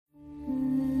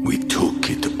We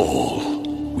took it all.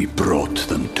 We brought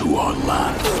them to our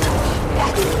land.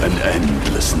 An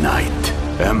endless night,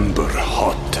 ember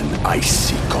hot and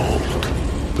icy cold.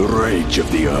 The rage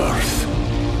of the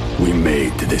earth. We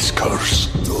made this curse.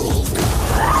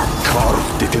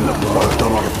 Carved it in the blood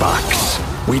on our backs.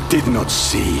 We did not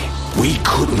see. We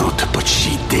could not, but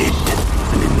she did.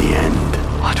 And in the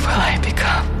end... What will I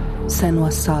become?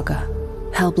 Senua's Saga.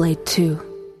 Hellblade 2.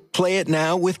 Play it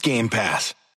now with Game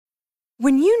Pass.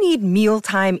 When you need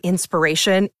mealtime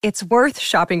inspiration, it's worth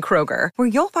shopping Kroger, where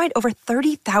you'll find over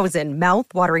 30,000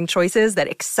 mouth-watering choices that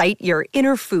excite your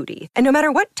inner foodie. And no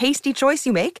matter what tasty choice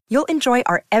you make, you'll enjoy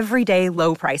our everyday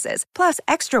low prices, plus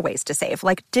extra ways to save,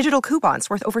 like digital coupons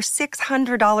worth over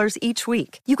 $600 each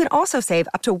week. You can also save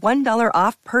up to $1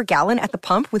 off per gallon at the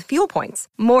pump with fuel points.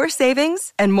 More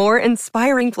savings and more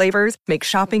inspiring flavors make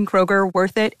shopping Kroger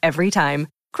worth it every time.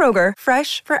 Kroger,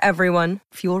 fresh for everyone.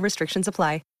 Fuel restrictions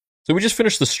apply. So we just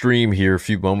finished the stream here a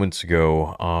few moments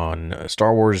ago on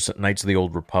Star Wars Knights of the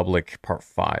Old Republic Part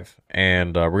 5.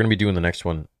 And we're going to be doing the next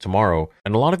one tomorrow.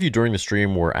 And a lot of you during the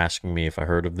stream were asking me if I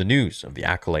heard of the news, of the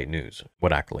Acolyte news.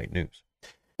 What Acolyte news?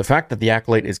 The fact that the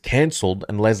Acolyte is canceled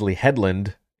and Leslie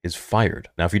Headland is fired.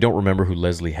 Now, if you don't remember who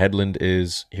Leslie Headland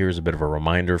is, here's a bit of a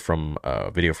reminder from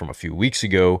a video from a few weeks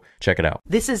ago. Check it out.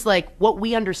 This is like what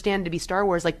we understand to be Star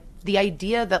Wars, like the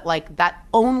idea that like that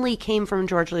only came from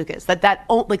George Lucas, that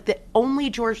only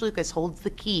George Lucas holds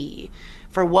the key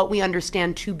for what we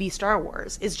understand to be Star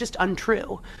Wars is just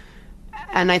untrue.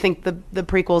 And I think the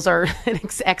prequels are an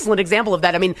excellent example of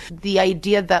that. I mean, the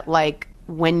idea that like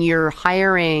when you're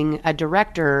hiring a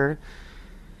director,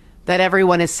 that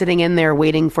everyone is sitting in there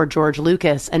waiting for George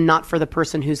Lucas and not for the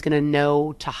person who's going to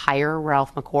know to hire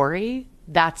Ralph McQuarrie,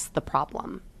 that's the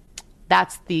problem.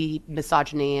 That's the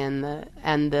misogyny and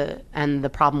the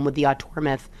problem with the auteur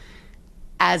myth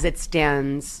as it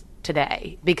stands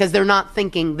today, because they're not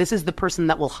thinking this is the person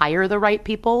that will hire the right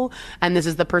people and this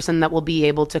is the person that will be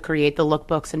able to create the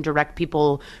lookbooks and direct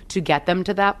people to get them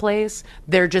to that place.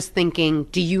 They're just thinking,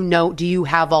 do you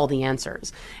have all the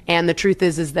answers? And the truth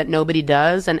is that nobody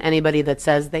does, and anybody that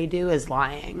says they do is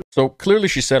lying. So clearly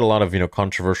she said a lot of,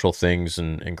 controversial things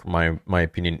and in my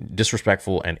opinion,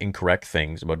 disrespectful and incorrect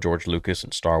things about George Lucas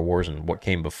and Star Wars and what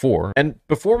came before. And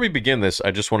before we begin this, I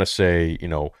just want to say,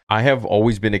 I have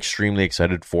always been extremely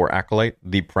excited for Acolyte.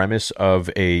 The premise of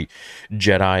a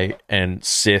Jedi and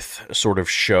Sith sort of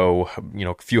show,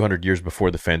 a few hundred years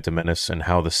before the Phantom Menace, and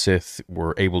how the Sith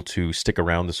were able to stick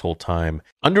around this whole time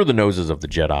under the noses of the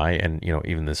Jedi and,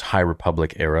 even this High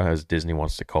Republic era, as Disney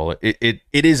wants to call it.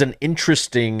 It is an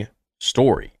interesting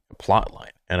story, a plot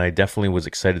line, and I definitely was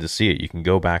excited to see it. You can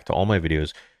go back to all my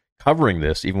videos covering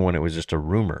this, even when it was just a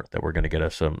rumor that we're going to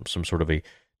get some sort of a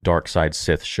dark side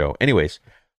Sith show. Anyways,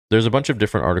 there's a bunch of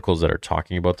different articles that are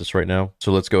talking about this right now,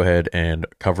 so let's go ahead and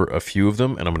cover a few of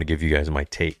them, and I'm going to give you guys my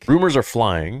take. Rumors are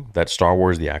flying that Star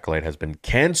Wars The Acolyte has been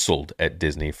canceled at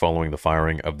Disney following the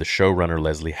firing of the showrunner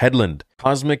Leslie Headland.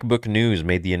 Cosmic Book News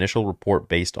made the initial report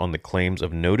based on the claims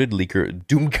of noted leaker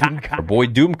Doomcock, our boy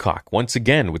Doomcock, once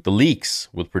again with the leaks,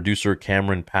 with producer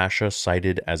Cameron Pasha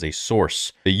cited as a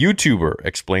source. The YouTuber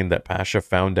explained that Pasha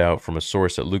found out from a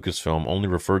source at Lucasfilm only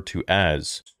referred to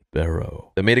as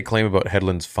Sparrow, that made a claim about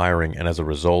Headland's firing, and as a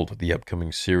result, the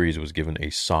upcoming series was given a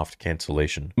soft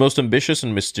cancellation. The most ambitious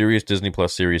and mysterious Disney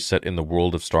Plus series set in the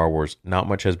world of Star Wars, not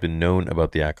much has been known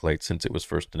about The Acolyte since it was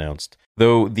first announced.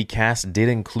 Though the cast did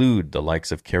include the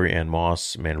likes of Carrie-Anne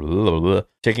Moss,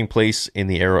 taking place in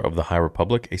the era of the High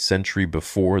Republic, a century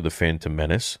before The Phantom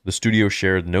Menace, the studio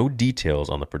shared no details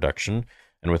on the production,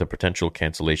 and with a potential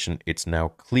cancellation, it's now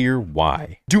clear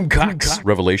why. Doomcock's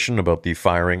revelation about the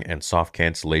firing and soft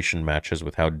cancellation matches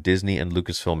with how Disney and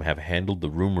Lucasfilm have handled the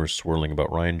rumors swirling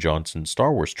about Rian Johnson's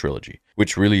Star Wars trilogy,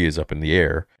 which really is up in the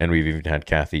air. And we've even had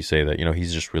Kathy say that,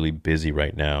 he's just really busy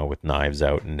right now with Knives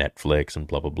Out and Netflix and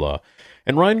blah, blah, blah.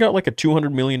 And Rian got like a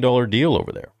 $200 million deal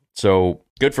over there. So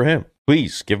good for him.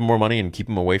 Please give him more money and keep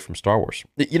him away from Star Wars.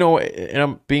 And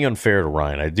I'm being unfair to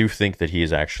Rian. I do think that he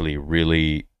is actually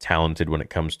really talented when it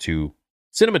comes to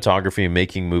cinematography and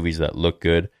making movies that look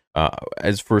good.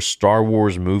 As for Star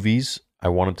Wars movies, I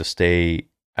want him to stay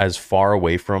as far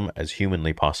away from as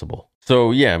humanly possible.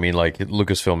 So yeah,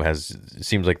 Lucasfilm it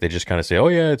seems like they just kind of say, oh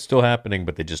yeah, it's still happening,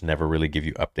 but they just never really give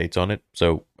you updates on it.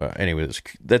 So anyways,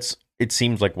 it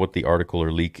seems like what the article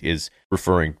or leak is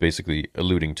basically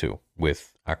alluding to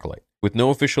with Acolyte. With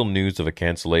no official news of a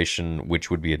cancellation,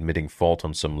 which would be admitting fault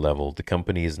on some level, the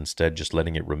company is instead just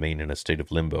letting it remain in a state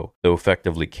of limbo. Though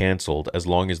effectively canceled, as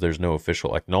long as there's no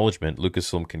official acknowledgement,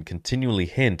 Lucasfilm can continually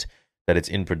hint that it's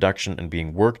in production and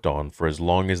being worked on for as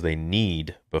long as they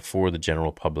need before the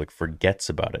general public forgets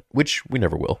about it, which we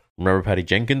never will. Remember Patty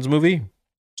Jenkins' movie?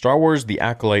 Star Wars The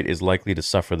Acolyte is likely to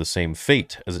suffer the same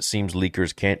fate, as it seems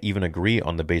leakers can't even agree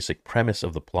on the basic premise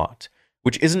of the plot,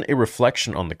 which isn't a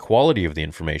reflection on the quality of the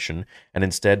information and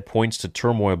instead points to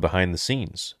turmoil behind the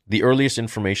scenes. The earliest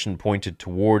information pointed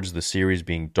towards the series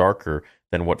being darker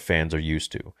than what fans are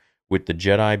used to, with the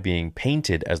Jedi being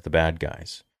painted as the bad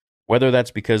guys. Whether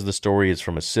that's because the story is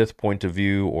from a Sith point of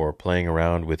view or playing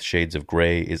around with shades of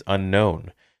gray is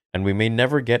unknown, and we may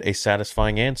never get a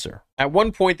satisfying answer. At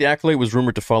one point, the Acolyte was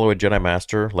rumored to follow a Jedi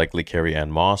Master, likely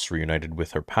Carrie-Anne Moss, reunited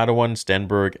with her Padawan,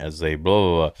 Stenberg, as they blah,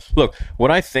 blah, blah. Look,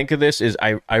 what I think of this is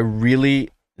I really,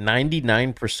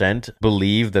 99%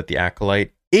 believe that the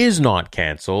Acolyte is not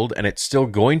canceled, and it's still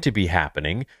going to be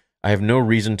happening. I have no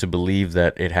reason to believe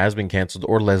that it has been canceled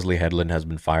or Leslie Headland has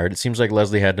been fired. It seems like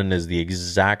Leslie Headland is the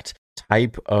exact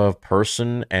type of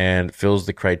person and fills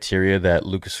the criteria that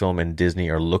Lucasfilm and Disney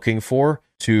are looking for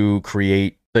to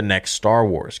create the next Star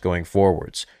Wars going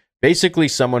forwards. Basically,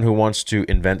 someone who wants to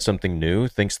invent something new,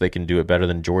 thinks they can do it better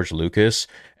than George Lucas,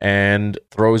 and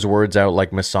throws words out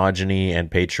like misogyny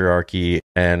and patriarchy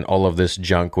and all of this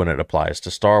junk when it applies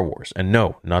to Star Wars. And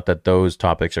no, not that those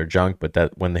topics are junk, but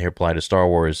that when they apply to Star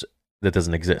Wars, that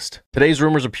doesn't exist. Today's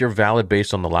rumors appear valid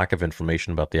based on the lack of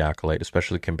information about the Acolyte,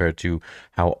 especially compared to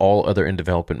how all other in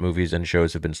development movies and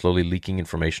shows have been slowly leaking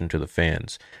information to the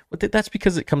fans. But that's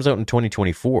because it comes out in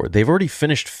 2024. They've already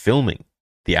finished filming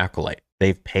the Acolyte.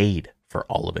 They've paid for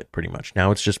all of it, pretty much.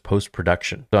 Now it's just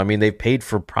post-production. So, I mean, they've paid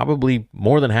for probably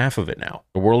more than half of it now.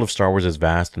 The world of Star Wars is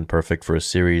vast and perfect for a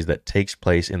series that takes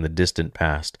place in the distant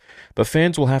past, but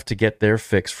fans will have to get their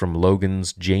fix from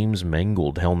Logan's James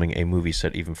Mangold helming a movie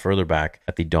set even further back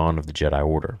at the dawn of the Jedi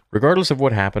Order. Regardless of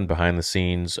what happened behind the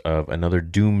scenes of another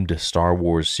doomed Star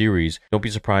Wars series, don't be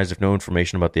surprised if no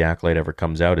information about the Acolyte ever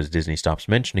comes out as Disney stops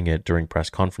mentioning it during press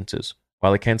conferences.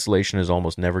 While a cancellation is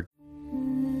almost never...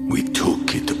 We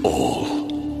took it all.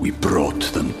 We brought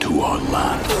them to our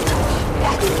land.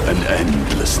 An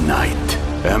endless night,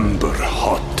 ember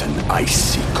hot and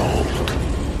icy cold.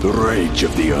 The rage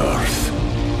of the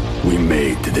earth. We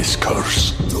made this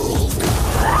curse.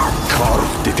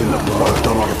 Carved it in the blood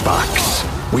on our backs.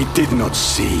 We did not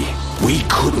see. We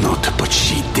could not, but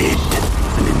she did.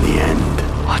 And in the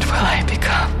end... What will I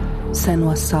become?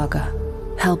 Senwa Saga.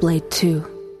 Hellblade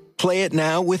 2. Play it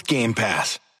now with Game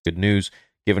Pass. Good news.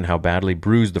 Given how badly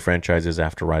bruised the franchise is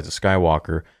after Rise of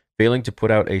Skywalker, failing to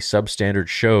put out a substandard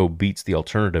show beats the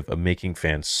alternative of making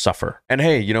fans suffer. And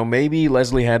hey, maybe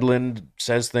Leslie Headland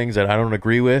says things that I don't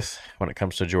agree with when it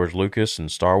comes to George Lucas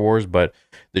and Star Wars, but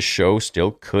the show still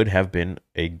could have been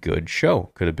a good show.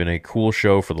 Could have been a cool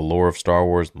show for the lore of Star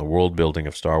Wars and the world building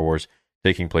of Star Wars,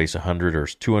 taking place 100 or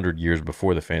 200 years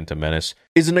before The Phantom Menace,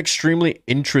 is an extremely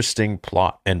interesting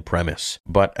plot and premise.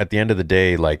 But at the end of the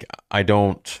day, I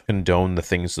don't condone the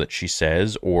things that she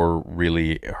says, or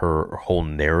really her whole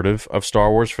narrative of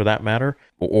Star Wars for that matter,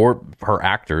 or her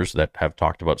actors that have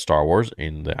talked about Star Wars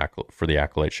for the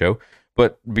Acolyte show.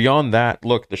 But beyond that,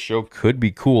 look, the show could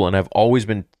be cool, and I've always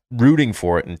been rooting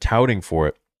for it and touting for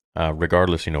it,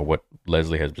 regardless, what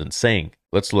Leslie has been saying.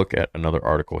 Let's look at another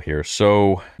article here.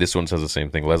 So this one says the same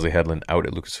thing. Leslie Headland out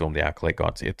at Lucasfilm. The Acolyte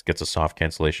gets a soft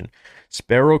cancellation.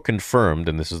 Sparrow confirmed,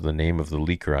 and this is the name of the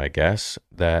leaker, I guess,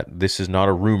 that this is not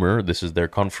a rumor. This is their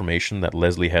confirmation that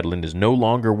Leslie Headland is no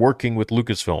longer working with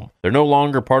Lucasfilm. They're no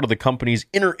longer part of the company's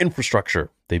inner infrastructure.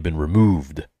 They've been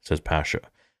removed, says Pasha.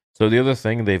 So the other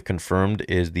thing they've confirmed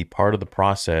is the part of the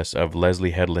process of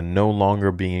Leslie Headland no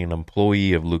longer being an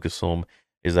employee of Lucasfilm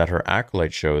is that her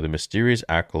Acolyte show, The Mysterious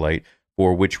Acolyte,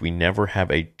 for which we never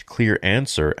have a clear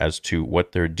answer as to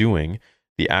what they're doing,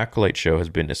 the Acolyte show has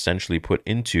been essentially put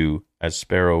into, as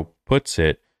Sparrow puts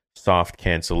it, soft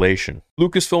cancellation.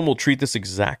 Lucasfilm will treat this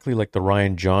exactly like the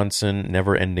Rian Johnson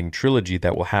never-ending trilogy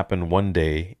that will happen one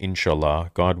day,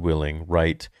 inshallah, God willing,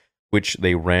 right? Which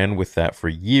they ran with that for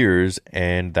years,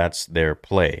 and that's their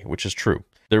play, which is true.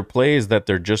 Their play is that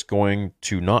they're just going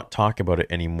to not talk about it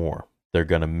anymore. They're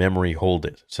going to memory hold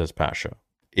it, says Pasha.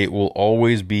 It will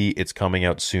always be, it's coming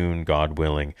out soon, God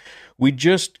willing. We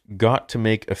just got to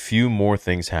make a few more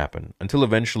things happen until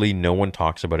eventually no one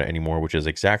talks about it anymore, which is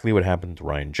exactly what happened to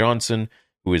Rian Johnson,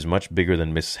 who is much bigger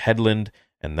than Miss Headland,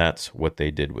 and that's what they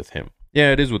did with him.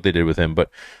 Yeah, it is what they did with him, but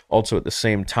also at the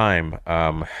same time,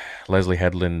 Leslie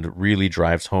Headland really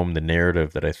drives home the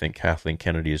narrative that I think Kathleen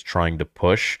Kennedy is trying to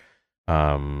push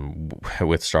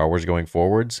with Star Wars going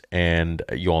forwards, and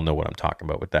you all know what I'm talking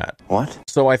about with that. What?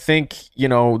 So I think,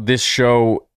 this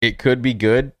show, it could be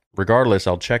good, regardless,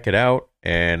 I'll check it out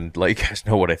and let you guys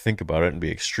know what I think about it and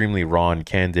be extremely raw and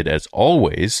candid as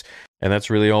always. And that's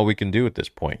really all we can do at this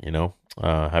point, you know.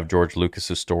 Have George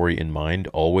Lucas's story in mind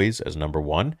always as number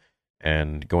one.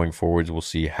 And going forwards, we'll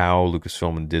see how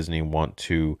Lucasfilm and Disney want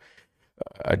to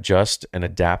adjust and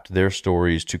adapt their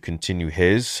stories to continue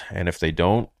his. And if they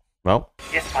don't, well,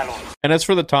 yes, my lord. And as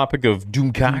for the topic of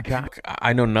Doomcock,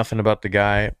 I know nothing about the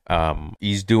guy.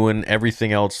 He's doing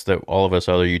everything else that all of us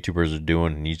other YouTubers are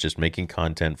doing, and he's just making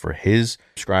content for his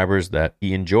subscribers that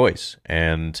he enjoys.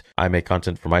 And I make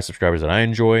content for my subscribers that I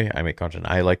enjoy. I make content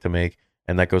I like to make,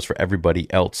 and that goes for everybody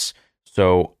else.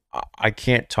 So I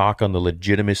can't talk on the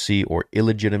legitimacy or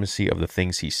illegitimacy of the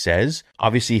things he says.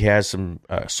 Obviously, he has some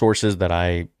sources that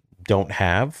I don't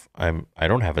have. I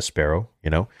don't have a Sparrow, you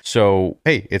know. So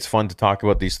hey, it's fun to talk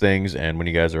about these things, and when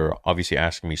you guys are obviously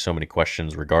asking me so many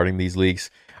questions regarding these leaks,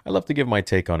 I love to give my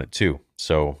take on it too.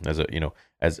 So as a, you know,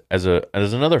 as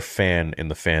another fan in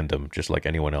the fandom, just like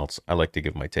anyone else, I like to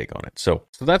give my take on it. So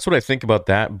that's what I think about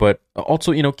that. But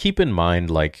also, you know, keep in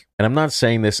mind, like, and I'm not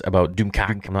saying this about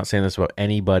Doomcock, I'm not saying this about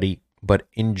anybody, but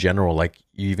in general, like,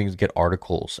 you even get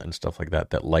articles and stuff like that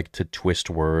that like to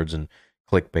twist words and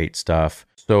clickbait stuff.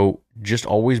 So just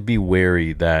always be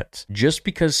wary that just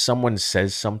because someone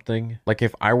says something, like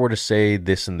if I were to say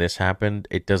this and this happened,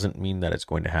 it doesn't mean that it's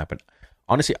going to happen.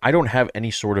 Honestly, I don't have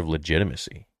any sort of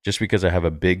legitimacy. Just because I have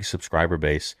a big subscriber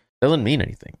base doesn't mean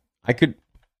anything. I could,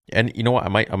 and you know what, I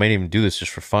might even do this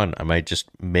just for fun. I might just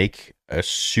make a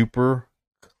super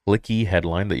clicky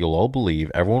headline that you'll all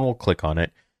believe. Everyone will click on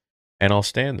it, and I'll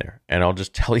stand there and I'll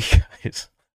just tell you guys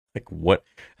like what.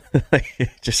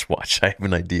 Just watch. I have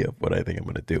an idea of what I think I'm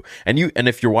going to do. And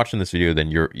if you're watching this video, then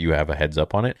you have a heads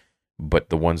up on it. But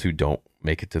the ones who don't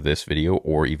make it to this video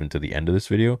or even to the end of this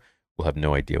video will have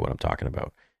no idea what I'm talking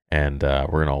about. And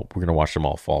we're gonna watch them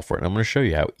all fall for it. And I'm gonna show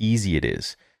you how easy it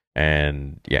is.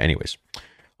 And yeah, anyways,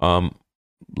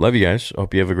 love you guys.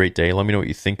 Hope you have a great day. Let me know what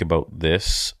you think about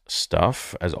this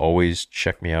stuff. As always,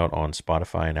 check me out on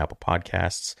Spotify and Apple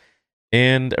Podcasts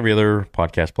and every other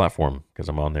podcast platform, because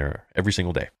I'm on there every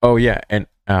single day. Oh yeah, and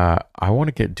I want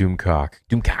to get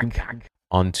Doomcock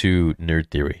onto Nerd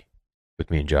Theory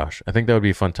with me and Josh. I think that would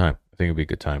be a fun time. I think it would be a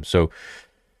good time. So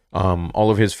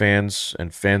all of his fans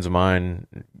and fans of mine,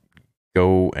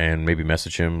 go and maybe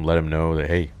message him, let him know that,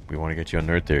 hey, we want to get you on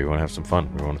Nerd Theory. We want to have some fun.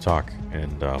 We want to talk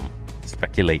and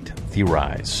speculate,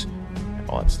 theorize, and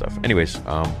all that stuff. Anyways,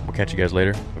 we'll catch you guys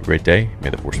later. Have a great day. May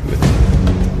the force be with you.